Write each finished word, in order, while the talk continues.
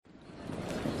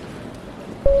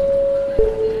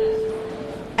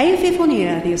AFF On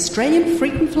Air, the Australian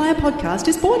Frequent Flyer podcast,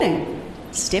 is boarding.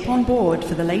 Step on board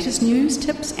for the latest news,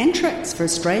 tips and tricks for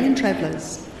Australian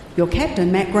travellers. Your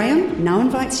captain, Matt Graham, now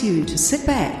invites you to sit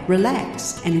back,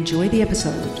 relax and enjoy the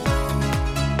episode.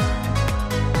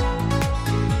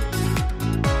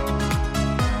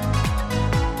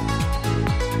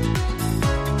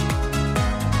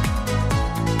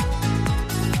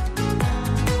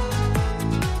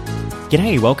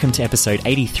 G'day, welcome to episode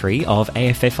 83 of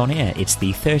AFF On Air. It's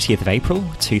the 30th of April,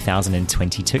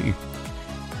 2022.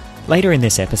 Later in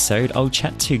this episode, I'll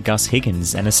chat to Gus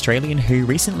Higgins, an Australian who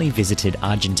recently visited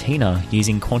Argentina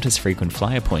using Qantas frequent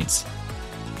flyer points.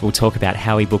 We'll talk about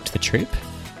how he booked the trip,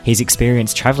 his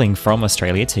experience travelling from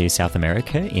Australia to South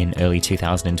America in early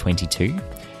 2022,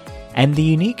 and the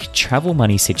unique travel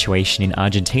money situation in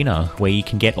Argentina, where you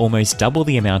can get almost double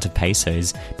the amount of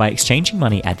pesos by exchanging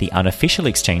money at the unofficial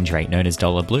exchange rate known as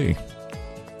Dollar Blue.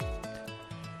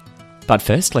 But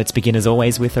first, let's begin as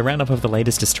always with a roundup of the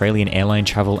latest Australian airline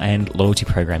travel and loyalty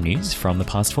program news from the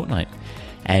past fortnight.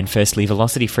 And firstly,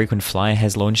 Velocity Frequent Flyer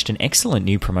has launched an excellent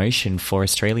new promotion for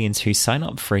Australians who sign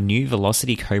up for a new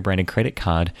Velocity co-branded credit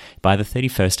card by the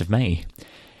 31st of May.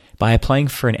 By applying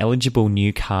for an eligible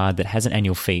new card that has an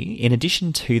annual fee, in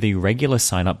addition to the regular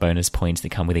sign-up bonus points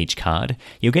that come with each card,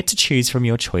 you'll get to choose from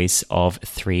your choice of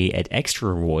 3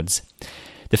 extra rewards.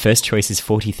 The first choice is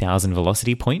 40,000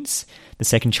 Velocity points, the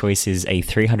second choice is a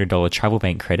 $300 travel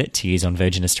bank credit to use on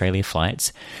Virgin Australia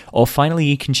flights, or finally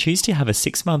you can choose to have a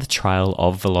 6-month trial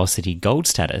of Velocity Gold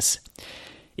status.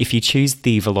 If you choose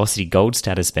the Velocity Gold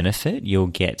status benefit, you'll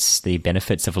get the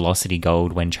benefits of Velocity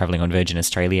Gold when travelling on Virgin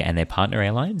Australia and their partner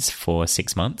airlines for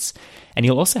 6 months, and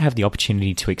you'll also have the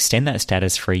opportunity to extend that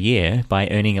status for a year by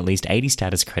earning at least 80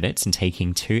 status credits and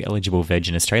taking 2 eligible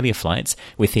Virgin Australia flights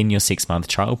within your 6-month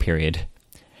trial period.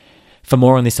 For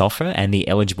more on this offer and the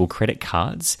eligible credit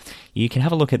cards, you can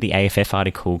have a look at the AFF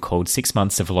article called 6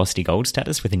 Months of Velocity Gold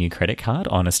Status with a New Credit Card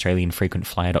on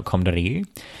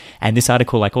australianfrequentflyer.com.au. And this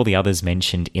article, like all the others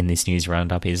mentioned in this news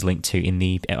roundup, is linked to in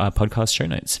the podcast show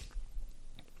notes.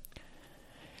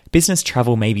 Business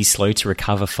travel may be slow to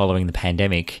recover following the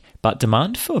pandemic, but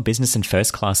demand for business and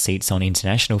first class seats on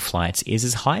international flights is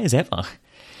as high as ever.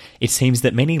 It seems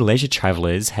that many leisure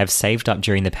travellers have saved up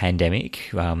during the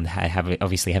pandemic,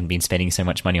 haven't been spending so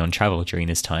much money on travel during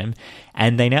this time,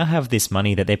 and they now have this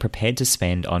money that they're prepared to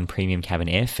spend on premium cabin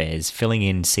airfares, filling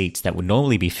in seats that would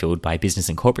normally be filled by business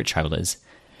and corporate travellers.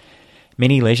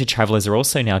 Many leisure travellers are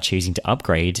also now choosing to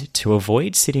upgrade to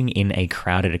avoid sitting in a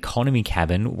crowded economy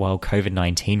cabin while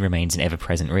COVID-19 remains an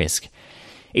ever-present risk.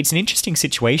 It's an interesting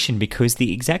situation because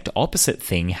the exact opposite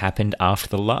thing happened after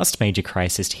the last major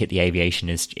crisis to hit the aviation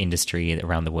industry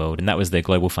around the world, and that was the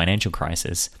global financial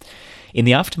crisis. In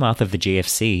the aftermath of the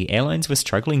GFC, airlines were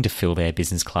struggling to fill their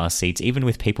business class seats even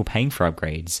with people paying for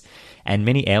upgrades, and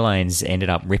many airlines ended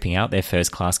up ripping out their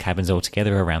first class cabins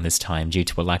altogether around this time due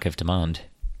to a lack of demand.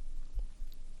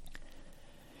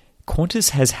 Qantas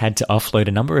has had to offload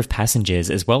a number of passengers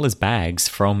as well as bags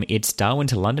from its Darwin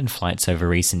to London flights over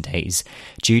recent days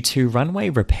due to runway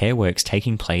repair works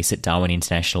taking place at Darwin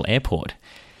International Airport.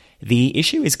 The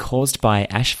issue is caused by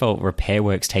asphalt repair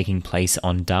works taking place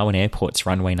on Darwin Airport's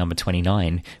runway number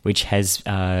 29, which has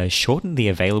shortened the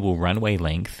available runway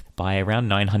length by around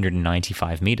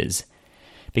 995 metres.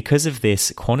 Because of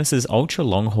this, Qantas's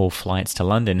ultra-long-haul flights to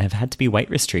London have had to be weight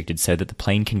restricted so that the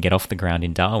plane can get off the ground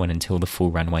in Darwin until the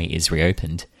full runway is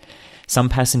reopened. Some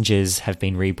passengers have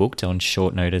been rebooked on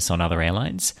short notice on other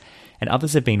airlines, and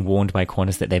others have been warned by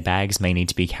Qantas that their bags may need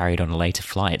to be carried on a later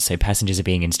flight, so passengers are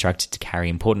being instructed to carry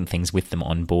important things with them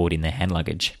on board in their hand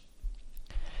luggage.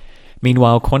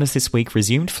 Meanwhile, Qantas this week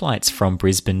resumed flights from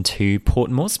Brisbane to Port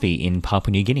Moresby in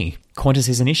Papua New Guinea. Qantas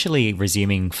is initially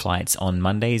resuming flights on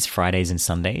Mondays, Fridays and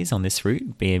Sundays on this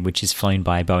route, which is flown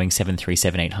by Boeing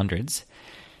 737-800s.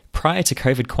 Prior to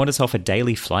COVID, Qantas offered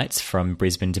daily flights from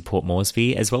Brisbane to Port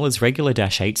Moresby, as well as regular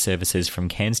Dash 8 services from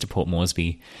Cairns to Port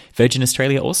Moresby. Virgin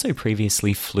Australia also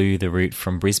previously flew the route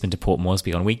from Brisbane to Port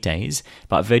Moresby on weekdays,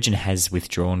 but Virgin has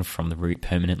withdrawn from the route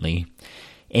permanently.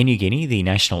 Air Niugini, the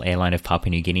national airline of Papua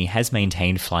New Guinea, has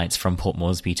maintained flights from Port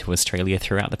Moresby to Australia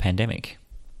throughout the pandemic.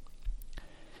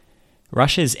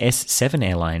 Russia's S7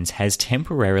 Airlines has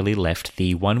temporarily left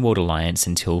the Oneworld alliance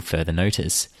until further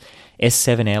notice.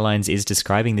 S7 Airlines is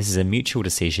describing this as a mutual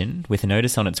decision, with a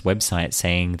notice on its website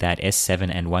saying that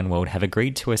S7 and Oneworld have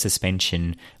agreed to a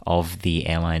suspension of the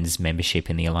airline's membership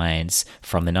in the alliance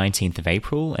from the 19th of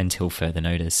April until further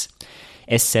notice.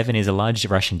 S7 is a large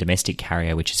Russian domestic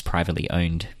carrier which is privately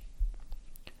owned.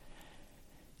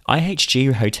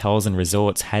 IHG Hotels and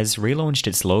Resorts has relaunched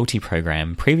its loyalty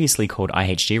program, previously called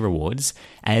IHG Rewards,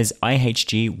 as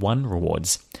IHG One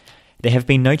Rewards. There have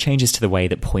been no changes to the way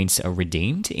that points are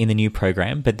redeemed in the new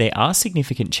program, but there are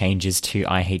significant changes to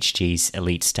IHG's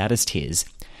elite status tiers.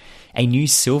 A new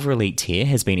Silver Elite tier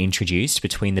has been introduced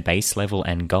between the base level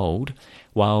and Gold,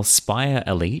 while Spire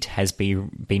Elite has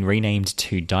been renamed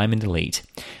to Diamond Elite.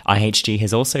 IHG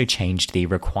has also changed the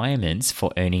requirements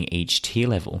for earning each tier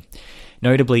level.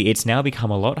 Notably, it's now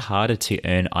become a lot harder to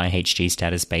earn IHG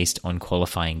status based on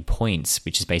qualifying points,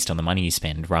 which is based on the money you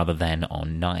spend, rather than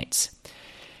on nights.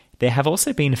 There have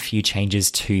also been a few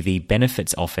changes to the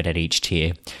benefits offered at each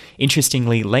tier.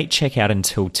 Interestingly, late checkout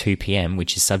until 2 p.m,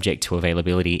 which is subject to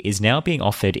availability, is now being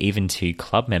offered even to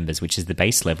club members, which is the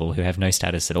base level, who have no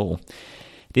status at all.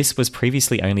 This was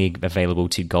previously only available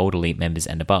to Gold Elite members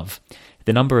and above.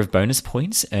 The number of bonus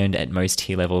points earned at most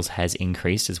tier levels has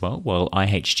increased as well, while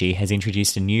IHG has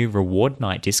introduced a new reward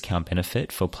night discount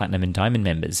benefit for Platinum and Diamond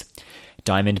members.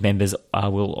 Diamond members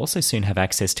will also soon have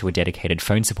access to a dedicated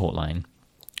phone support line.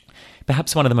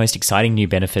 Perhaps one of the most exciting new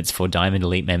benefits for Diamond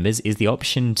Elite members is the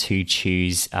option to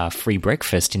choose free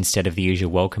breakfast instead of the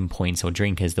usual welcome points or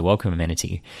drink as the welcome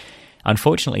amenity.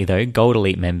 Unfortunately, though, Gold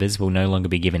Elite members will no longer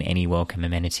be given any welcome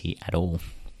amenity at all.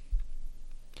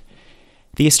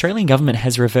 The Australian government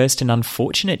has reversed an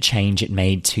unfortunate change it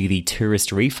made to the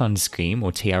Tourist Refund Scheme,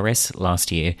 or TRS,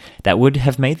 last year that would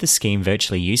have made the scheme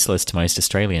virtually useless to most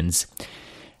Australians.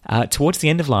 Towards the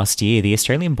end of last year, the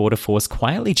Australian Border Force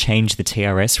quietly changed the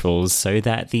TRS rules so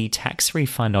that the tax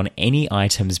refund on any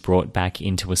items brought back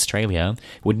into Australia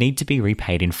would need to be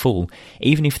repaid in full,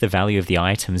 even if the value of the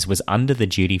items was under the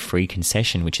duty-free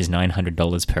concession, which is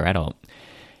 $900 per adult.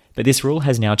 But this rule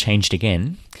has now changed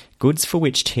again. Goods for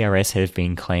which TRS have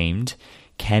been claimed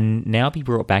can now be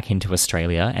brought back into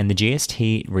Australia, and the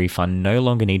GST refund no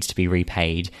longer needs to be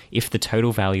repaid if the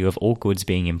total value of all goods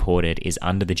being imported is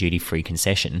under the duty-free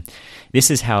concession.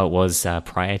 This is how it was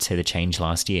prior to the change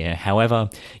last year. However,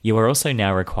 you are also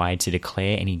now required to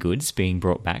declare any goods being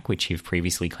brought back which you've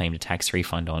previously claimed a tax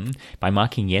refund on by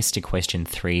marking yes to question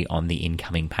 3 on the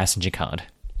incoming passenger card.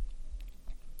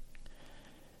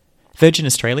 Virgin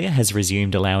Australia has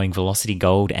resumed allowing Velocity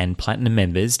Gold and Platinum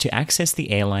members to access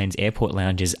the airline's airport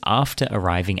lounges after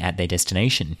arriving at their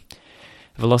destination.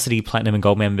 Velocity, Platinum and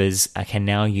Gold members can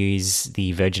now use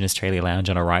the Virgin Australia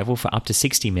lounge on arrival for up to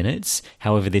 60 minutes.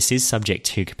 However, this is subject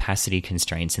to capacity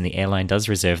constraints, and the airline does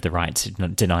reserve the right to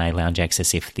deny lounge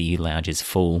access if the lounge is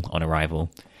full on arrival.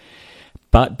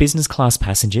 But business class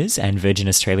passengers and Virgin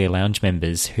Australia lounge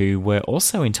members who were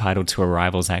also entitled to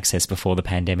arrivals access before the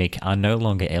pandemic are no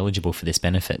longer eligible for this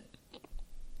benefit.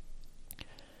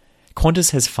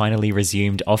 Qantas has finally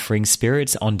resumed offering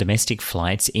spirits on domestic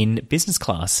flights in business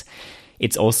class.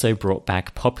 It's also brought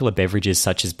back popular beverages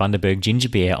such as Bundaberg ginger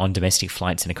beer on domestic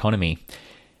flights and economy.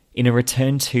 In a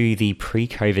return to the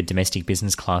pre-COVID domestic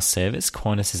business class service,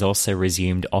 Qantas has also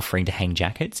resumed offering to hang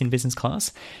jackets in business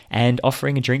class and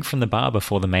offering a drink from the bar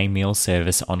before the main meal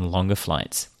service on longer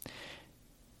flights.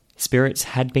 Spirits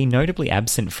had been notably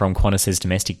absent from Qantas's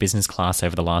domestic business class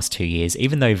over the last 2 years,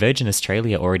 even though Virgin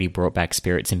Australia already brought back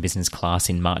spirits in business class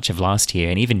in March of last year,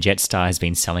 and even Jetstar has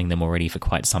been selling them already for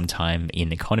quite some time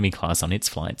in economy class on its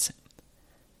flights.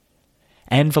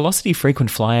 And Velocity Frequent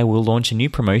Flyer will launch a new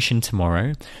promotion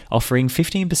tomorrow, offering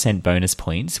 15% bonus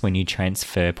points when you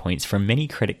transfer points from many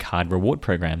credit card reward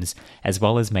programs, as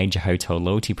well as major hotel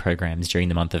loyalty programs during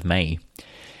the month of May.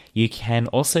 You can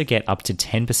also get up to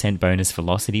 10% bonus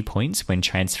Velocity points when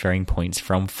transferring points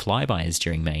from Flybuys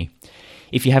during May.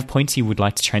 If you have points you would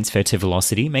like to transfer to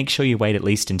Velocity, make sure you wait at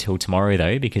least until tomorrow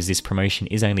though, because this promotion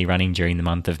is only running during the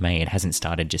month of May. It hasn't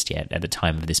started just yet at the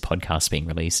time of this podcast being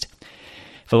released.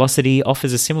 Velocity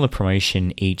offers a similar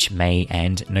promotion each May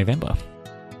and November.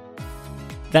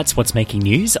 That's what's making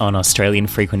news on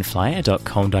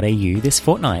AustralianFrequentFlyer.com.au this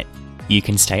fortnight. You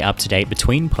can stay up to date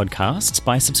between podcasts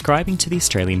by subscribing to the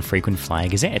Australian Frequent Flyer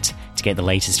Gazette to get the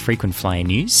latest Frequent Flyer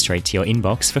news straight to your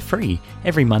inbox for free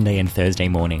every Monday and Thursday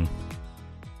morning.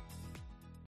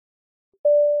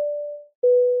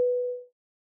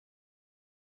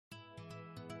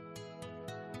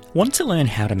 Want to learn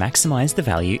how to maximise the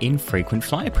value in frequent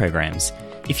flyer programs?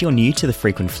 If you're new to the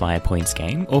frequent flyer points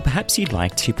game, or perhaps you'd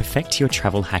like to perfect your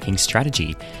travel hacking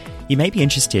strategy, you may be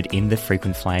interested in the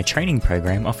Frequent Flyer training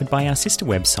program offered by our sister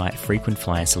website, Frequent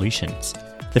Flyer Solutions.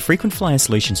 The Frequent Flyer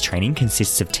Solutions training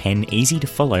consists of 10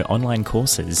 easy-to-follow online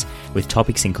courses with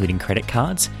topics including credit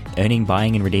cards, earning,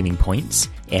 buying and redeeming points,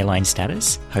 airline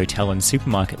status, hotel and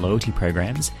supermarket loyalty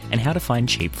programs, and how to find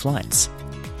cheap flights.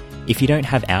 If you don't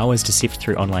have hours to sift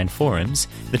through online forums,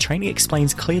 the training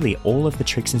explains clearly all of the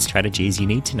tricks and strategies you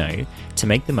need to know to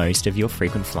make the most of your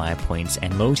frequent flyer points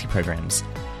and loyalty programs.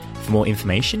 For more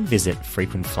information, visit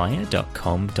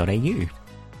frequentflyer.com.au.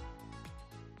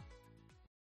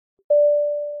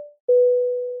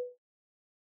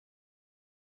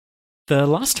 The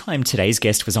last time today's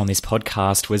guest was on this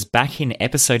podcast was back in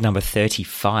episode number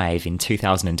 35 in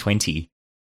 2020.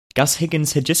 Gus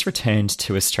Higgins had just returned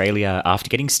to Australia after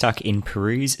getting stuck in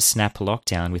Peru's snap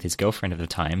lockdown with his girlfriend at the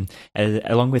time,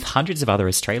 along with hundreds of other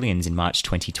Australians in March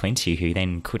 2020 who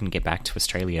then couldn't get back to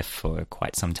Australia for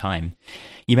quite some time.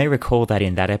 You may recall that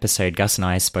in that episode, Gus and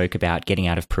I spoke about getting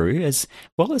out of Peru, as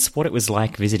well as what it was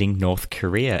like visiting North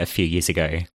Korea a few years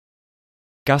ago.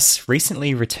 Gus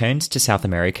recently returned to South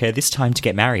America, this time to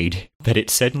get married, but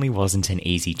it certainly wasn't an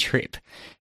easy trip.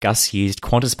 Gus used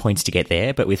Qantas points to get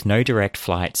there, but with no direct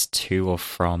flights to or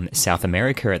from South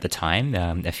America at the time,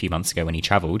 a few months ago when he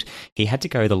travelled, he had to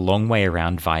go the long way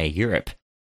around via Europe.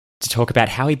 To talk about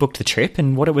how he booked the trip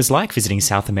and what it was like visiting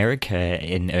South America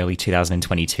in early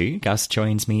 2022, Gus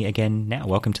joins me again now.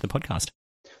 Welcome to the podcast.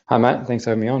 Hi, Matt. Thanks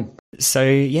for having me on. So,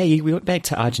 we went back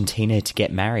to Argentina to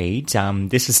get married.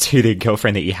 This is to the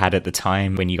girlfriend that you had at the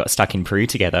time when you got stuck in Peru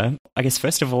together. I guess,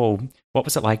 first of all, what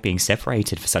was it like being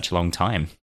separated for such a long time?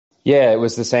 Yeah, it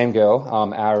was the same girl.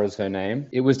 Ara is her name.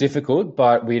 It was difficult,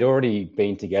 but we'd already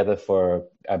been together for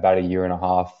about a year and a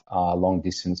half, long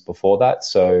distance before that.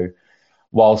 So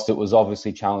whilst it was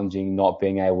obviously challenging not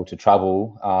being able to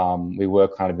travel, we were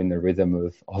kind of in the rhythm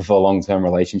of a long-term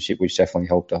relationship, which definitely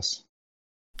helped us.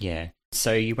 Yeah.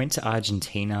 So you went to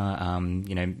Argentina,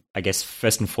 I guess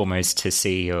first and foremost to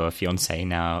see your fiancée,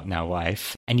 now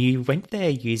wife, and you went there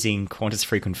using Qantas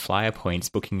frequent flyer points,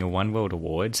 booking a One World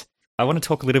award. I want to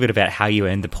talk a little bit about how you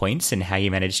earned the points and how you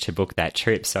managed to book that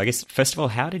trip. So I guess, first of all,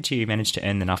 how did you manage to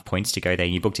earn enough points to go there?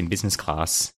 You booked in business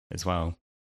class as well.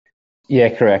 Yeah,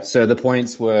 correct. So the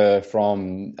points were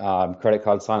from credit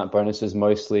card sign-up bonuses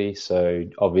mostly. So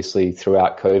obviously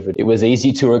throughout COVID, it was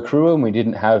easy to accrue and we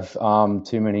didn't have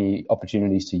too many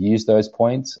opportunities to use those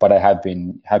points. But I have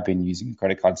been using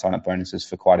credit card sign-up bonuses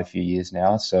for quite a few years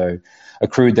now. So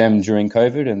accrued them during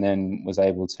COVID and then was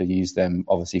able to use them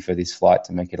obviously for this flight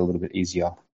to make it a little bit easier.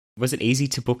 Was it easy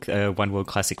to book a One World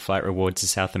Classic flight reward to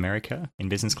South America in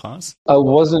business class? It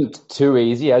wasn't too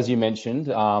easy, as you mentioned.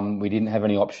 We didn't have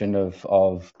any option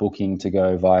of booking to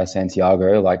go via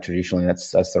Santiago. Like traditionally,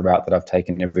 that's the route that I've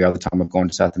taken every other time I've gone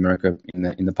to South America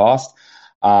in the past.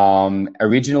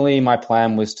 Originally, my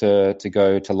plan was to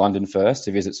go to London first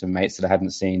to visit some mates that I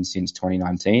hadn't seen since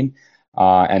 2019,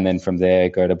 and then from there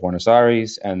go to Buenos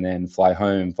Aires and then fly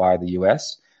home via the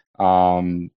US.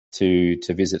 To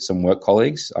visit some work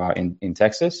colleagues in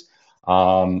Texas.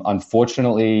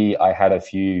 Unfortunately, I had a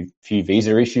few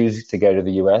visa issues to go to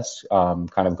the US,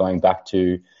 kind of going back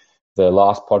to the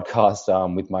last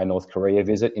podcast with my North Korea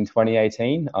visit in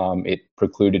 2018. It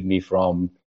precluded me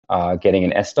from getting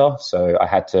an ESTA, so I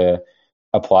had to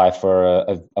apply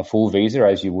for a full visa,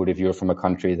 as you would if you were from a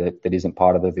country that isn't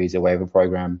part of the visa waiver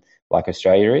program like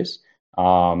Australia is.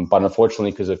 But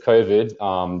unfortunately, because of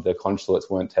COVID, the consulates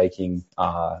weren't taking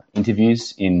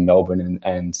interviews in Melbourne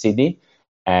and Sydney.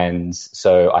 And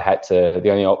so I had to, the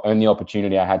only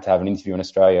opportunity I had to have an interview in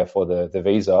Australia for the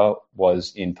visa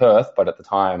was in Perth. But at the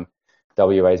time,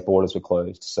 WA's borders were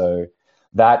closed. So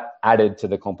that added to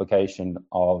the complication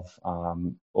of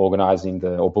organising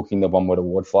or booking the One World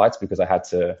Award flights, because I had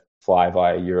to fly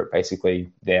via Europe,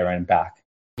 basically there and back.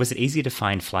 Was it easier to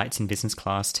find flights in business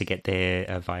class to get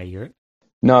there via Europe?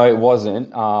 No, it wasn't.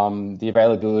 The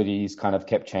availabilities kind of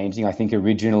kept changing. I think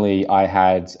originally I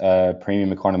had a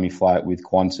premium economy flight with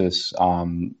Qantas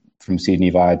from Sydney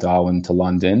via Darwin to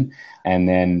London. And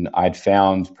then I'd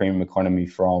found premium economy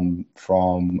from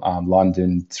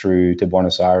London through to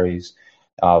Buenos Aires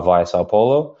via Sao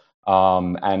Paulo.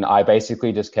 And I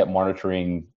basically just kept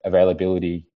monitoring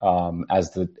availability as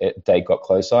the date got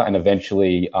closer. And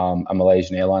eventually a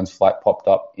Malaysian Airlines flight popped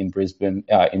up in Brisbane,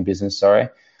 in business, sorry.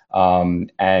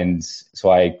 And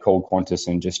so I called Qantas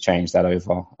and just changed that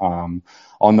over.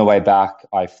 On the way back,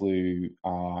 I flew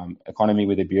economy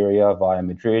with Iberia via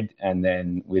Madrid and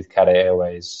then with Qatar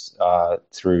Airways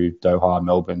through Doha,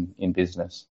 Melbourne in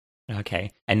business.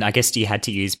 Okay. And I guess you had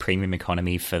to use premium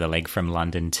economy for the leg from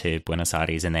London to Buenos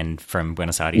Aires and then from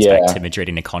Buenos Aires back to Madrid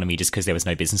in economy just because there was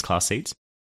no business class seats?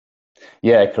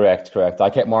 Yeah, correct. I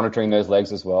kept monitoring those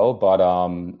legs as well, but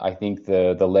I think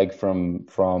the leg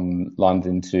from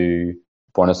London to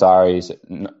Buenos Aires,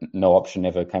 no option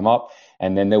ever came up.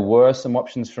 And then there were some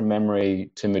options from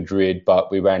memory to Madrid,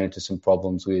 but we ran into some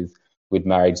problems with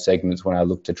marriage segments when I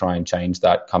looked to try and change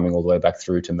that coming all the way back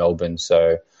through to Melbourne.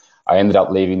 So I ended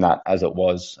up leaving that as it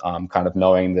was, kind of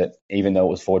knowing that even though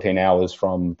it was 14 hours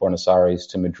from Buenos Aires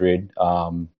to Madrid,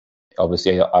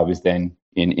 obviously I was then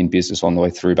in business on the way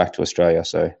through back to Australia,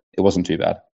 so it wasn't too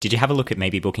bad. Did you have a look at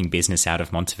maybe booking business out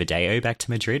of Montevideo back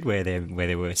to Madrid where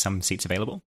there were some seats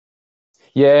available?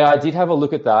 Yeah, I did have a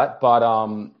look at that, but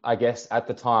I guess at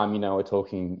the time, we're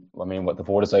talking, I mean, what the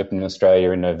borders opened in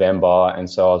Australia in November, and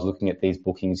so I was looking at these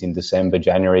bookings in December,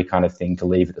 January kind of thing to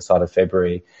leave at the start of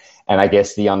February. And I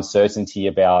guess the uncertainty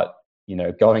about,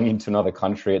 going into another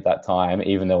country at that time,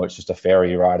 even though it's just a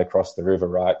ferry ride across the river,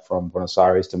 right, from Buenos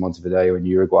Aires to Montevideo in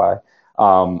Uruguay,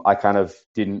 I kind of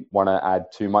didn't want to add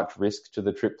too much risk to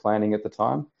the trip planning at the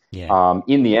time. Yeah.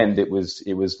 In the end, it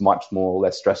was much more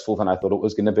less stressful than I thought it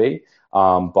was going to be.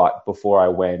 But before I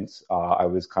went, I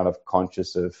was kind of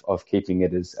conscious of keeping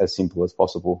it as simple as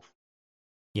possible.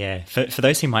 Yeah, for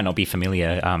those who might not be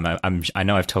familiar, I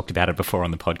know I've talked about it before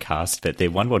on the podcast, but the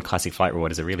One World Classic Flight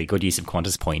Reward is a really good use of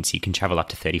Qantas points. You can travel up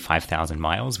to 35,000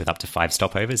 miles with up to 5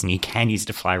 stopovers, and you can use it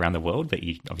to fly around the world, but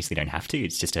you obviously don't have to.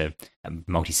 It's just a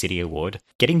multi-city award.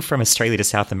 Getting from Australia to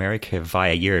South America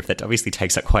via Europe, that obviously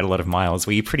takes up quite a lot of miles.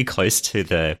 Were you pretty close to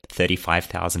the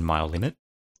 35,000 mile limit?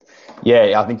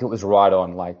 Yeah, I think it was right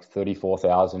on like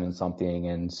 34,000 and something,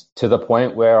 and to the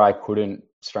point where I couldn't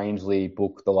strangely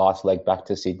book the last leg back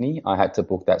to Sydney. I had to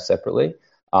book that separately,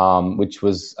 which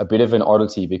was a bit of an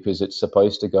oddity because it's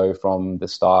supposed to go from the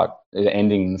start, the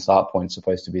ending and the start point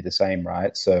supposed to be the same,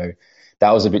 right? So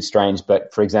that was a bit strange.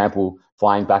 But for example,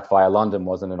 flying back via London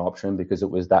wasn't an option because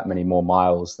it was that many more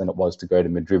miles than it was to go to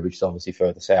Madrid, which is obviously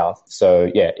further south.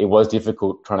 So yeah, it was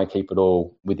difficult trying to keep it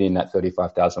all within that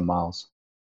 35,000 miles.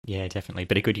 Yeah, definitely.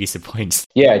 But a good use of points.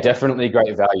 Yeah, definitely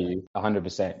great value,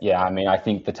 100%. Yeah, I mean, I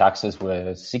think the taxes were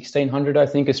 1,600, I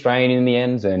think, Australian in the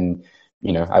end. And,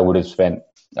 I would have spent,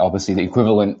 obviously, the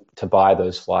equivalent to buy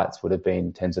those flights would have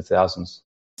been tens of thousands.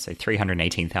 So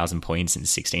 318,000 points and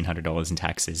 $1,600 in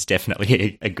taxes.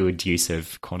 Definitely a good use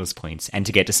of Qantas points. And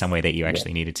to get to somewhere that you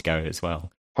actually needed to go as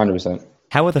well. 100%.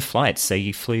 How were the flights? So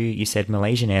you flew, you said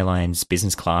Malaysian Airlines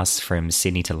business class from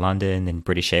Sydney to London, and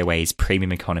British Airways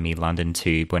premium economy London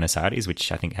to Buenos Aires,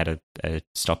 which I think had a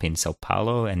stop in Sao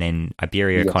Paulo, and then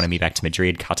Iberia economy back to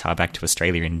Madrid, Qatar back to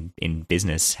Australia in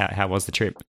business. How was the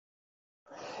trip?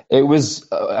 It was,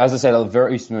 as I said,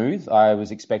 very smooth. I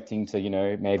was expecting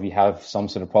to, maybe have some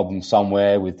sort of problem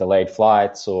somewhere with delayed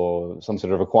flights or some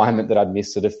sort of requirement that I'd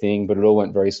missed sort of thing, but it all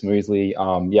went very smoothly.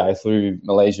 I flew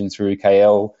Malaysian through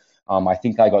KL. I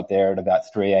think I got there at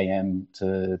about 3 a.m.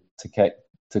 to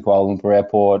Kuala Lumpur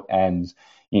Airport, and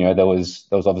there was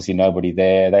obviously nobody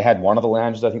there. They had one of the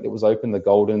lounges I think that was open, the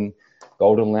Golden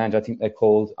Lounge I think they're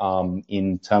called,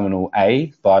 in Terminal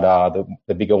A, but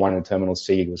the bigger one in Terminal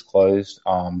C was closed.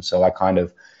 So I kind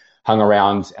of hung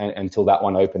around until that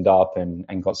one opened up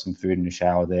and got some food and a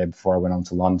shower there before I went on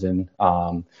to London.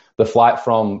 The flight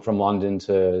from London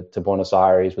to Buenos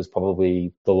Aires was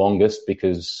probably the longest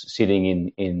because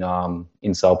sitting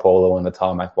in Sao Paulo on the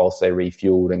tarmac whilst they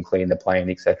refueled and cleaned the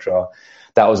plane, etc.,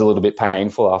 that was a little bit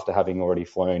painful after having already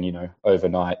flown,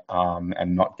 overnight,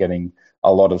 and not getting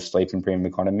a lot of sleep in premium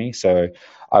economy. So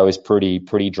I was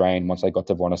pretty drained once I got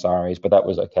to Buenos Aires, but that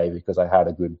was okay because I had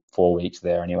a good 4 weeks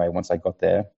there anyway once I got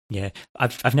there. Yeah,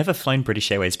 I've never flown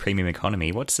British Airways premium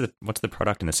economy. What's the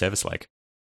product and the service like?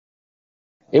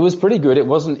 It was pretty good. It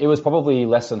was probably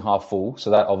less than half full, so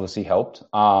that obviously helped.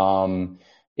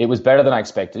 It was better than I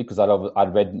expected because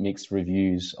I'd read mixed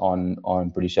reviews on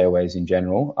British Airways in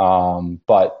general.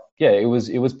 But yeah, it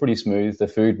was pretty smooth. The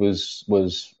food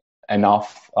was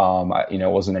enough.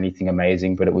 It wasn't anything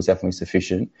amazing, but it was definitely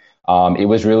sufficient. It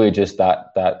was really just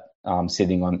that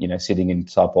sitting in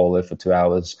Sao Paulo for 2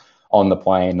 hours on the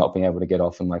plane, not being able to get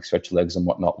off and like stretch your legs and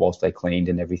whatnot whilst they cleaned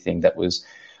and everything. That was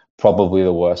probably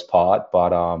the worst part,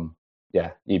 but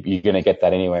you're going to get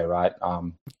that anyway, right?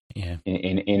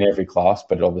 In every class,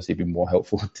 but it'd obviously be more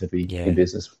helpful to be in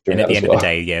business. And at the end of the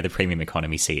day, the premium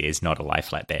economy seat is not a lie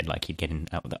flat bed like you'd get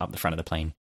up the front of the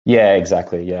plane. Yeah,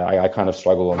 exactly. Yeah, I kind of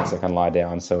struggle on the second lie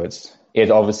down, so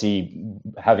it obviously,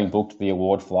 having booked the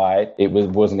award flight, it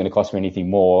wasn't going to cost me anything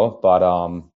more, but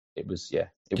it was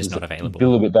just not available. A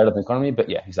little bit better than economy, but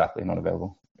yeah, exactly, not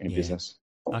available in business.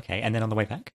 Okay, and then on the way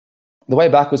back? The way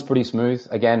back was pretty smooth.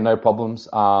 Again, no problems.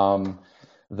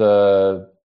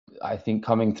 I think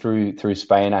coming through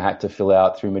Spain,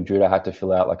 through Madrid, I had to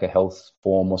fill out like a health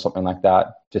form or something like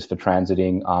that just for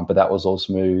transiting. But that was all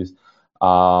smooth.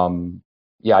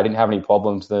 I didn't have any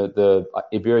problems. The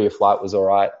Iberia flight was all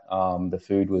right. The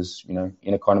food was, in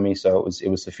economy, so it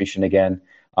was sufficient again.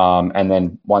 And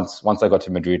then once I got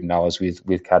to Madrid and I was with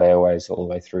Qatar Airways all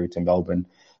the way through to Melbourne,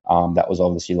 that was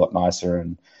obviously a lot nicer,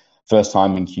 and first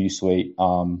time in Q Suite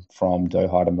from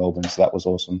Doha to Melbourne, so that was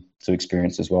awesome to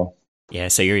experience as well. Yeah,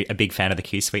 so you're a big fan of the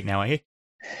Q Suite now, are you?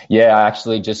 Yeah, I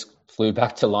actually just flew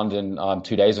back to London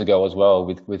 2 days ago as well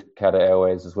with Qatar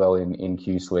Airways as well in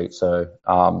Q Suite. So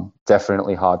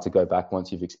definitely hard to go back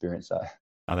once you've experienced that.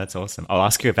 Oh, that's awesome. I'll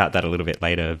ask you about that a little bit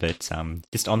later, but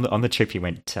just on the trip you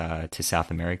went to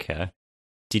South America,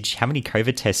 how many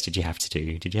COVID tests did you have to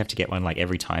do? Did you have to get one like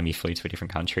every time you flew to a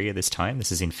different country at this time?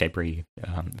 This is in February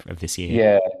of this year.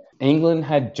 Yeah, England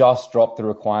had just dropped the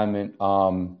requirement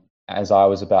as I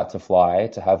was about to fly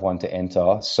to have one to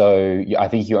enter. So I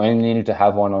think you only needed to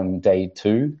have one on day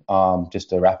 2,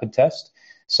 just a rapid test.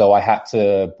 So I had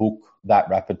to book that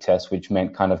rapid test, which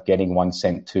meant kind of getting one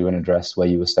sent to an address where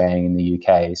you were staying in the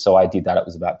UK. So I did that. It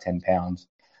was about £10.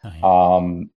 Oh,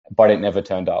 yeah. But it never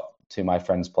turned up to my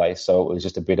friend's place. So it was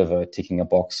just a bit of a ticking a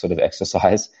box sort of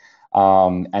exercise.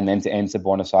 And then to enter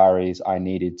Buenos Aires, I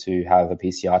needed to have a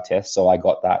PCR test. So I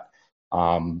got that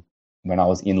when I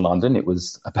was in London. It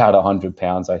was about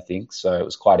 £100, I think. So it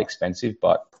was quite expensive,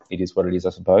 but it is what it is,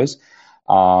 I suppose.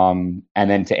 And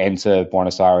then to enter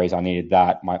Buenos Aires, I needed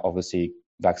that, my obviously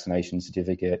vaccination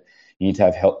certificate. You need to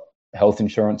have health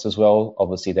insurance as well.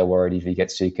 Obviously, they're worried if you get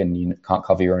sick and you can't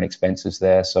cover your own expenses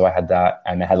there. So I had that,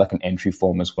 and I had like an entry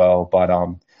form as well. But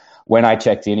when I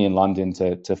checked in London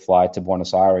to fly to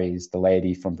Buenos Aires, the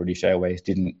lady from British Airways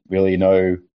didn't really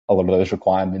know a lot of those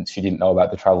requirements. She didn't know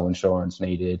about the travel insurance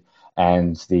needed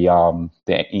and the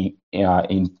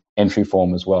entry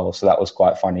form as well. So that was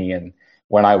quite funny. And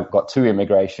when I got to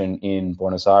immigration in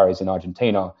Buenos Aires in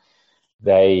Argentina,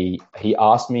 he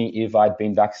asked me if I'd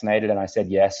been vaccinated, and I said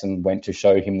yes, and went to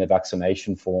show him the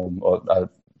vaccination form or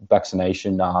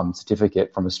vaccination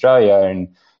certificate from Australia, and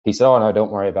he said, "Oh no, don't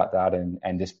worry about that,"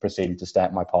 and just proceeded to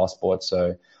stamp my passport.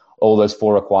 So all those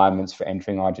 4 requirements for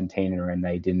entering Argentina, and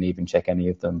they didn't even check any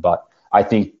of them. But I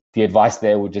think the advice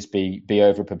there would just be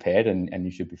over prepared, and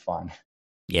you should be fine.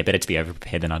 Yeah, better to be over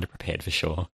prepared than under prepared for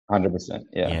sure. 100%,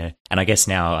 yeah. Yeah, and I guess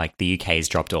now like the UK has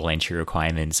dropped all entry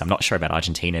requirements. I'm not sure about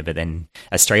Argentina, but then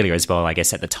Australia as well. I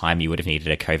guess at the time you would have needed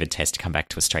a COVID test to come back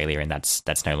to Australia, and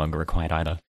that's no longer required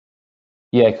either.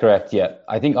 Yeah, correct. Yeah,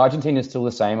 I think Argentina is still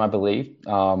the same, I believe,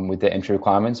 with the entry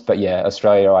requirements. But yeah,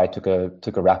 Australia, I took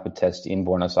a rapid test in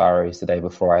Buenos Aires the day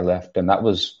before I left, and that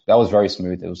was very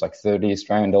smooth. It was like $30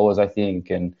 Australian, I think,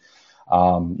 and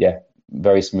yeah,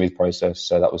 very smooth process.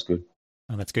 So that was good.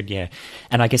 Oh, that's good, yeah.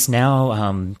 And I guess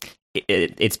now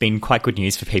it's been quite good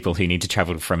news for people who need to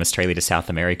travel from Australia to South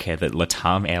America that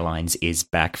LATAM Airlines is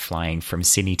back flying from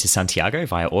Sydney to Santiago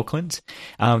via Auckland.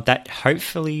 That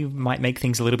hopefully might make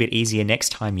things a little bit easier next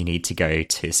time you need to go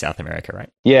to South America, right?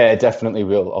 Yeah, it definitely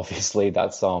will. Obviously,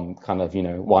 that's kind of,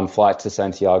 one flight to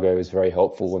Santiago is very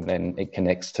helpful, and then it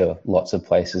connects to lots of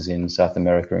places in South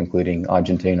America, including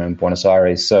Argentina and Buenos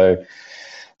Aires. So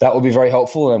that will be very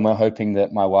helpful, and we're hoping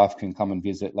that my wife can come and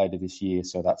visit later this year.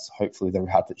 So that's hopefully the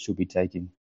route that she'll be taking.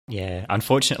 Yeah,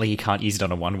 unfortunately, you can't use it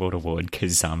on a One World award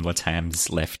because LATAM's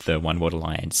left the One World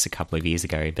Alliance a couple of years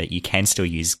ago, but you can still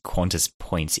use Qantas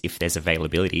points if there's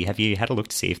availability. Have you had a look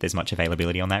to see if there's much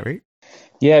availability on that route?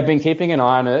 Yeah, I've been keeping an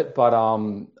eye on it, but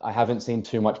I haven't seen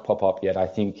too much pop up yet. I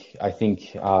think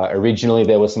originally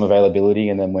there was some availability,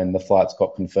 and then when the flights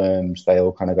got confirmed, they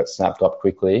all kind of got snapped up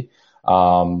quickly.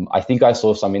 I think I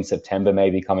saw some in September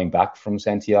maybe coming back from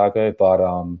Santiago, but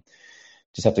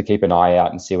just have to keep an eye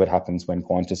out and see what happens when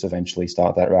Qantas eventually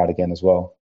start that route again as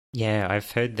well. Yeah,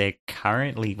 I've heard they're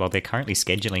currently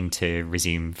scheduling to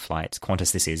resume flights.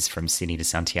 Qantas, this is from Sydney to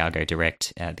Santiago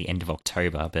direct at the end of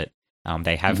October, but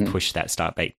they have pushed that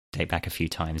start date back a few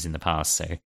times in the past.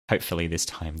 So hopefully this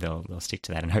time they'll stick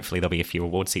to that, and hopefully there'll be a few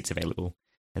award seats available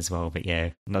as well. But yeah,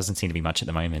 it doesn't seem to be much at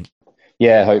the moment.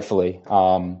 Yeah, hopefully.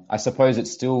 I suppose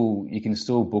you can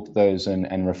still book those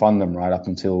and refund them right up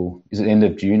until, is it the end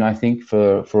of June, I think,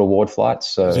 for award flights?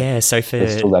 So yeah, so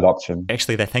there's still that option.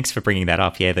 Actually, thanks for bringing that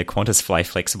up. Yeah, the Qantas Fly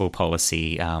Flexible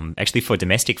policy, actually for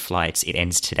domestic flights, it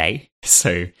ends today.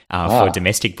 So for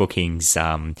domestic bookings,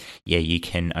 you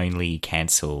can only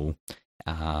cancel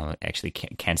to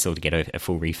get a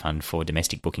full refund for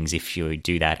domestic bookings if you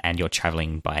do that and you're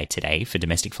traveling by today for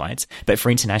domestic flights. But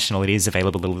for international, it is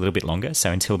available a little bit longer.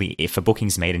 So if a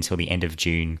booking's made until the end of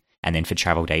June, and then for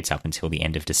travel dates up until the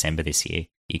end of December this year,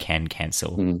 you can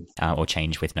cancel or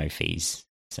change with no fees.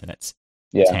 So that's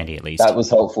handy at least. That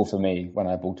was helpful for me when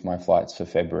I booked my flights for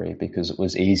February, because it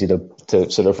was easy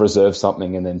to sort of reserve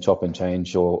something and then chop and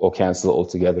change or cancel it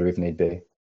altogether if need be.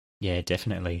 Yeah,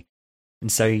 definitely.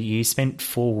 And so you spent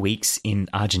 4 weeks in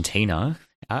Argentina.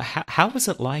 How was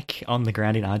it like on the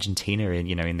ground in Argentina, and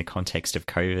in the context of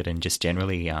COVID and just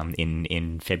generally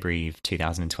in February of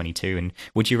 2022? And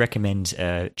would you recommend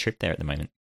a trip there at the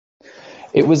moment?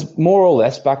 It was more or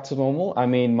less back to normal. I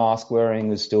mean, mask wearing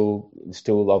was still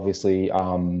obviously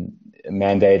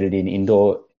mandated in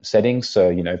indoor settings,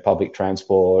 so public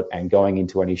transport and going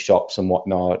into any shops and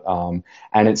whatnot.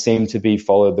 And it seemed to be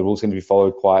followed. The rules seemed to be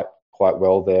followed quite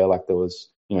well there. Like there was,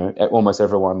 almost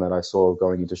everyone that I saw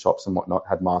going into shops and whatnot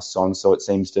had masks on. So it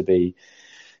seems to be,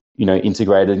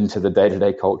 integrated into the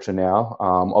day-to-day culture now.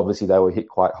 Obviously, they were hit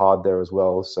quite hard there as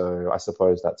well. So I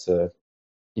suppose that's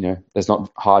it's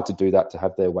not hard to do that, to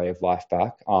have their way of life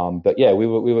back. But yeah, we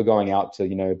were going out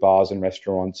to, bars and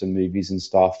restaurants and movies and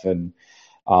stuff. And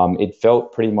it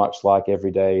felt pretty much like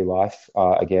everyday life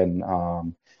again.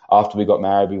 After we got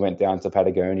married, we went down to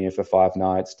Patagonia for 5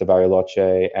 nights, to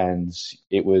Bariloche, and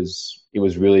it was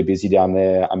really busy down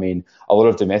there. I mean, a lot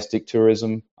of domestic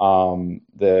tourism.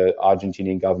 The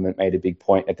Argentinian government made a big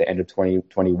point at the end of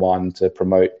 2021 to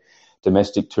promote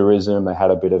domestic tourism. They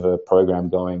had a bit of a program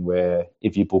going where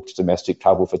if you booked domestic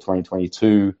travel for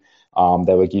 2022,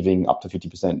 they were giving up to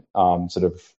 50% sort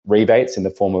of rebates in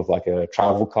the form of like a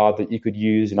travel card that you could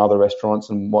use in other restaurants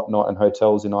and whatnot and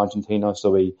hotels in Argentina.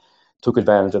 So we took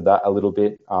advantage of that a little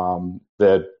bit.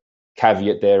 The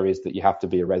caveat there is that you have to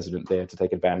be a resident there to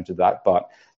take advantage of that. But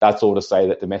that's all to say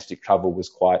that domestic travel was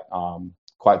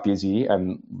quite busy.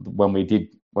 And when we did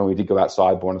go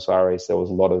outside Buenos Aires, there was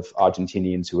a lot of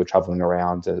Argentinians who were traveling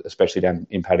around, especially down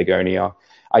in Patagonia.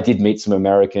 I did meet some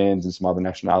Americans and some other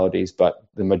nationalities, but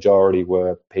the majority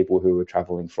were people who were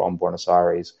traveling from Buenos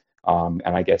Aires. And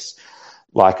I guess,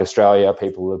 like Australia,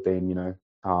 people have been,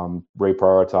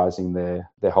 reprioritizing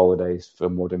their holidays for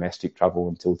more domestic travel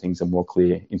until things are more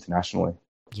clear internationally.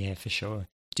 Yeah, for sure.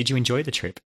 Did you enjoy the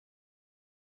trip?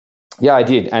 Yeah, I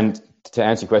did. And to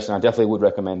answer your question, I definitely would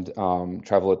recommend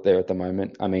travel there at the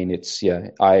moment. I mean, as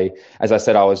I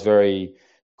said, I was very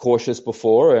cautious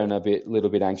before and a little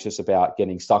bit anxious about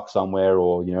getting stuck somewhere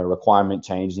or, requirement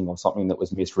changing or something that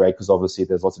was misread, because obviously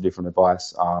there's lots of different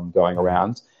advice going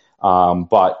around.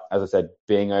 But as I said,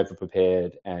 being over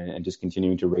prepared and just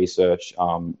continuing to research,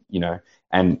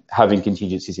 and having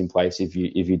contingencies in place if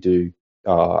you do,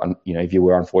 if you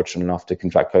were unfortunate enough to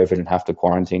contract COVID and have to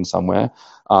quarantine somewhere.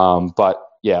 But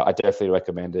yeah, I definitely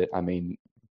recommend it. I mean,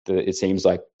 it seems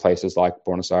like places like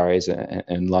Buenos Aires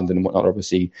and London and whatnot are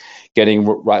obviously getting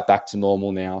right back to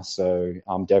normal now. So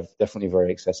definitely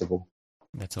very accessible.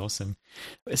 That's awesome.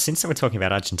 Since we're talking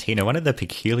about Argentina, one of the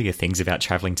peculiar things about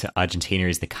traveling to Argentina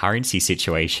is the currency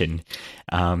situation.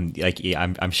 I'm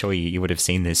sure you would have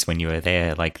seen this when you were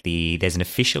there. There's an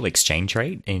official exchange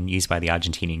rate used by the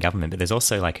Argentinian government, but there's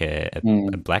also like a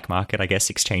black market, I guess,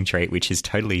 exchange rate, which is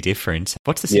totally different.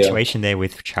 What's the situation there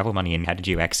with travel money, and how did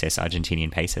you access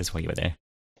Argentinian pesos while you were there?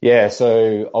 Yeah,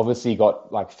 so obviously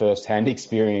got like first-hand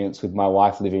experience with my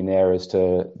wife living there as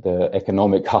to the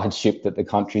economic hardship that the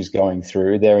country's going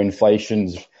through. Their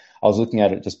inflation's, I was looking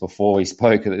at it just before we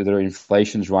spoke, their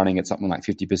inflation's running at something like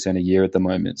 50% a year at the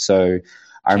moment. So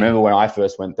I remember when I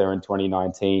first went there in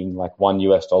 2019, like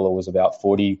 $1 was about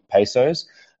 40 pesos.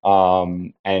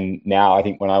 And now I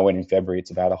think when I went in February,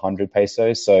 it's about 100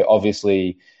 pesos. So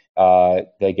obviously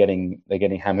they're getting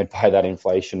hammered by that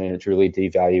inflation, and it's really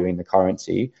devaluing the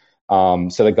currency.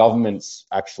 So the government's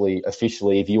actually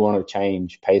officially, if you want to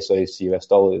change pesos to US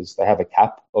dollars, they have a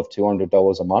cap of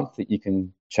 $200 a month that you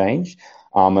can change.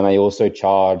 And they also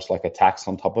charge like a tax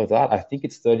on top of that. I think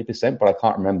it's 30%, but I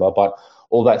can't remember. But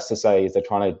all that's to say is they're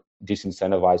trying to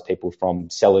disincentivize people from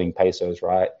selling pesos,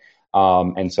 right?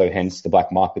 And so hence the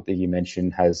black market that you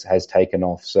mentioned has taken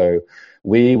off. So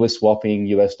we were swapping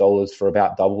US dollars for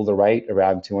about double the rate,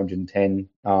 around 210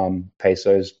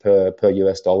 pesos per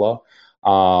US dollar.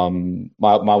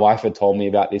 My wife had told me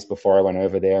about this before I went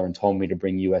over there and told me to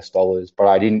bring US dollars, but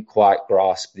I didn't quite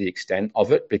grasp the extent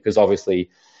of it, because obviously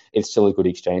it's still a good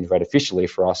exchange rate officially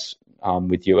for us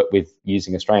with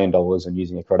using Australian dollars and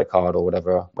using a credit card or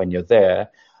whatever when you're there.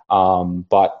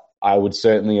 But I would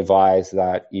certainly advise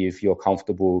that if you're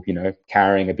comfortable,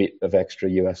 carrying a bit of extra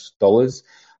US dollars,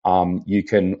 you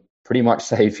can pretty much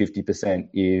save 50%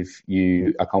 if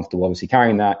you are comfortable, obviously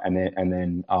carrying that and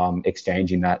then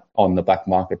exchanging that on the black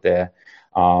market there.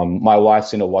 My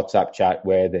wife's in a WhatsApp chat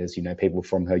where there's, people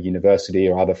from her university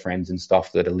or other friends and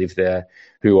stuff that live there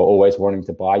who are always wanting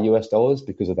to buy US dollars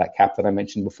because of that cap that I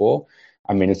mentioned before.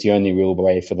 I mean, it's the only real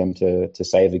way for them to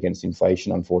save against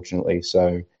inflation, unfortunately.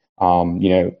 So, when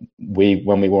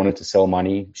we wanted to sell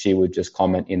money, she would just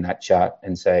comment in that chat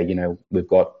and say, we've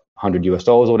got 100 US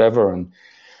dollars or whatever, and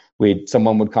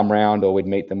someone would come around or we'd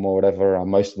meet them or whatever. A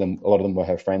lot of them were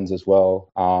her friends as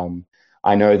well.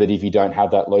 I know that if you don't have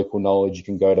that local knowledge, you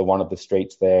can go to one of the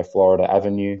streets there, Florida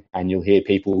Avenue, and you'll hear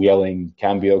people yelling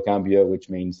 "Cambio, cambio," which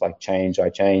means like change, I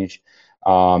change.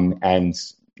 And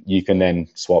you can then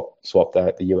swap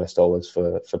the US dollars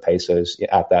for pesos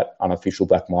at that unofficial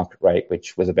black market rate,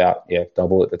 which was about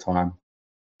double at the time.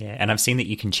 Yeah, and I've seen that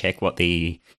you can check what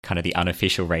the kind of the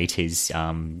unofficial rate is.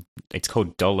 It's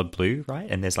called Dollar Blue, right?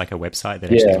 And there's like a website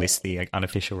that actually lists the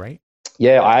unofficial rate.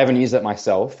 Yeah, I haven't used it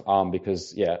myself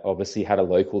because, yeah, obviously had a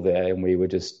local there and we were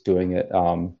just doing it.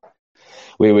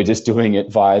 We were just doing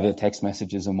it via the text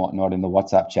messages and whatnot in the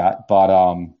WhatsApp chat.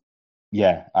 But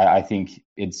yeah, I think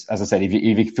it's, as I said, if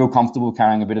you feel comfortable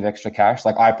carrying a bit of extra cash,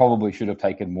 like I probably should have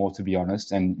taken more, to be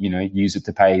honest, and, you know, use it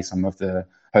to pay some of the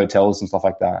hotels and stuff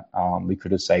like that. We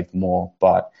could have saved more,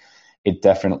 but it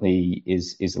definitely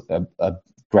is a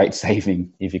great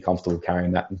saving if you're comfortable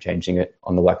carrying that and changing it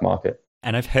on the black market.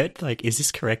 And I've heard, like, is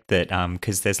this correct that,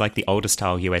 because there's like the older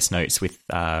style US notes with,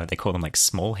 they call them like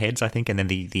small heads, I think, and then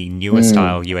the newer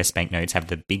style US banknotes have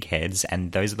the big heads,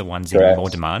 and those are the ones in more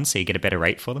demand, so you get a better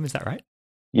rate for them, is that right?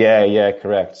 Yeah,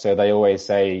 correct. So they always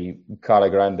say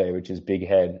cara grande, which is big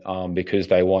head, because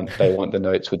they want the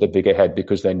notes with the bigger head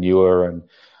because they're newer,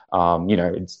 and you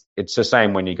know, it's the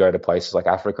same when you go to places like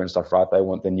Africa and stuff, right? They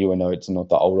want the newer notes and not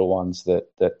the older ones that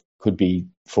could be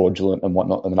fraudulent and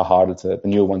whatnot, and the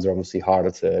newer ones are obviously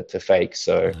harder to fake.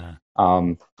 So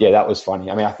yeah, that was funny.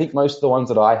 I mean, I think most of the ones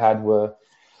that I had were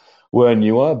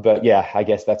newer, but yeah, I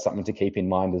guess that's something to keep in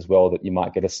mind as well, that you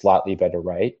might get a slightly better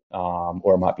rate,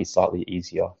 or it might be slightly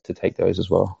easier to take those as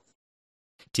well.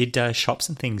 Did shops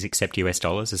and things accept US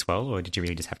dollars as well, or did you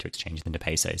really just have to exchange them to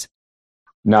pesos?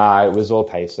 Nah, it was all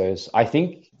pesos. I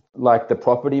think like the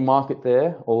property market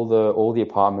there, all the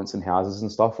apartments and houses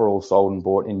and stuff are all sold and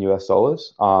bought in US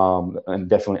dollars, and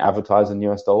definitely advertised in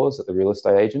US dollars at the real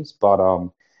estate agents. But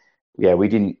yeah, we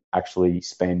didn't actually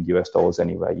spend US dollars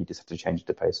anyway. You just have to change it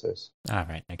to pesos. Ah,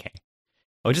 right. Okay.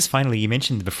 Well, just finally, you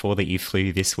mentioned before that you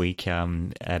flew this week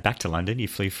back to London. You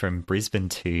flew from Brisbane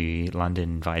to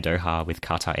London via Doha with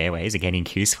Qatar Airways, again in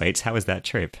Q Suites. How was that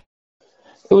trip?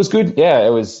 It was good. Yeah, it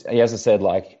was, as I said,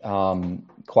 like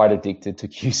quite addicted to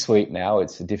Q Suite now.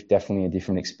 It's definitely a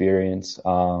different experience.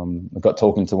 I got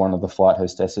talking to one of the flight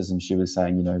hostesses, and she was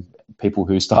saying, you know, people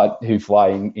who fly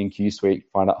in Q Suite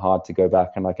find it hard to go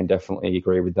back, and I can definitely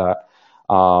agree with that.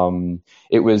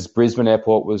 It was Brisbane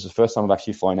Airport was the first time I've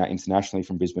actually flown out internationally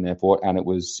from Brisbane Airport, and it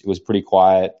was pretty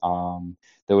quiet.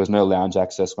 There was no lounge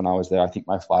access when I was there. I think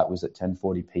my flight was at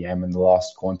 10:40 p.m. and the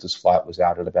last Qantas flight was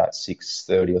out at about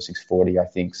 6:30 or 6:40, I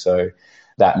think. So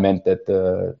that meant that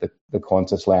the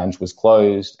Qantas lounge was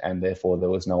closed, and therefore there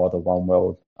was no other One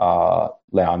World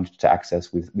lounge to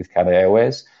access with Qatar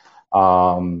Airways.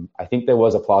 I think there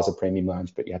was a Plaza Premium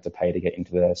lounge, but you had to pay to get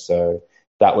into there. So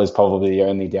that was probably the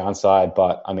only downside.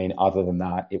 But I mean, other than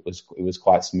that, it was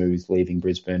quite smooth leaving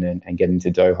Brisbane and getting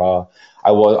to Doha.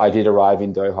 I did arrive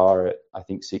in Doha at, I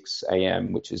think, 6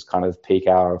 a.m., which is kind of peak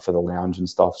hour for the lounge and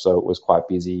stuff. So it was quite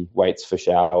busy, waits for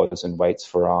showers and waits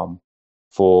for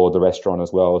the restaurant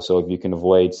as well. So if you can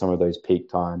avoid some of those peak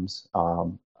times,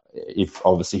 if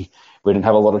obviously we didn't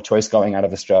have a lot of choice going out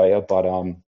of Australia, but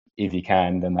if you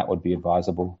can, then that would be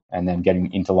advisable. And then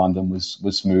getting into London was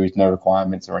smooth, no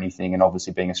requirements or anything. And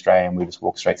obviously being Australian, we just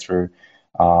walked straight through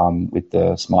with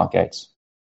the smart gates.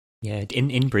 Yeah.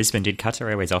 In Brisbane, did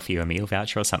Qatar Airways offer you a meal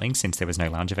voucher or something since there was no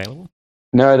lounge available?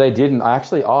 No, they didn't. I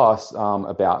actually asked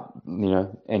about, you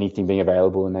know, anything being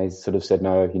available, and they sort of said,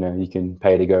 no, you know, you can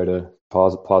pay to go to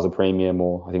Plaza Premium,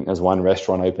 or I think there's one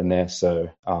restaurant open there. So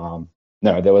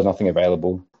no, there was nothing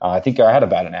available. I think I had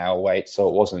about an hour wait, so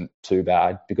it wasn't too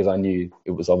bad because I knew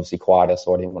it was obviously quieter,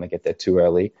 so I didn't want to get there too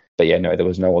early. But yeah, no, there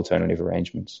was no alternative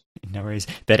arrangements. No worries.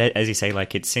 But as you say,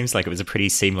 like, it seems like it was a pretty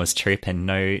seamless trip, and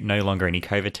no longer any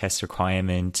COVID test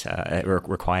requirement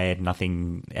required,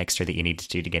 nothing extra that you need to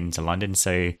do to get into London.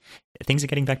 So things are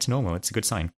getting back to normal. It's a good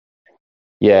sign.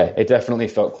 Yeah, it definitely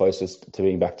felt closest to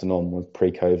being back to normal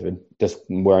pre-COVID. Just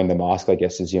wearing the mask, I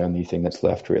guess, is the only thing that's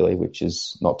left, really, which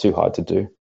is not too hard to do.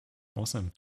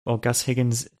 Awesome. Well, Gus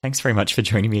Higgins, thanks very much for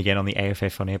joining me again on the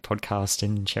AFF On Air podcast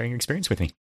and sharing your experience with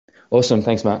me. Awesome.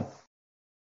 Thanks, Matt.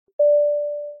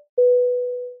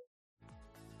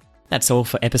 That's all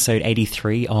for episode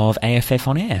 83 of AFF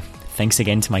On Air. Thanks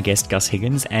again to my guest, Gus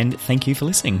Higgins, and thank you for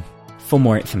listening. For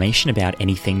more information about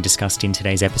anything discussed in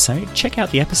today's episode, check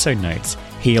out the episode notes.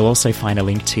 Here you'll also find a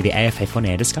link to the AFF On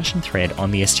Air discussion thread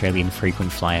on the Australian Frequent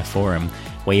Flyer Forum,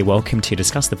 where you're welcome to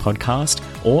discuss the podcast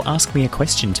or ask me a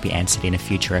question to be answered in a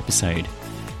future episode.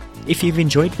 If you've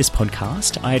enjoyed this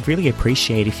podcast, I'd really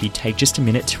appreciate if you'd take just a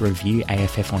minute to review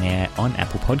AFF On Air on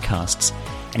Apple Podcasts.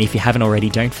 And if you haven't already,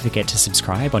 don't forget to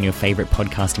subscribe on your favourite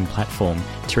podcasting platform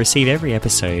to receive every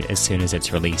episode as soon as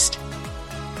it's released.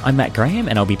 I'm Matt Graham,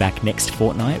 and I'll be back next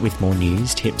fortnight with more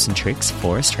news, tips and tricks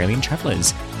for Australian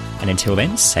travellers. And until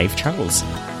then, safe travels.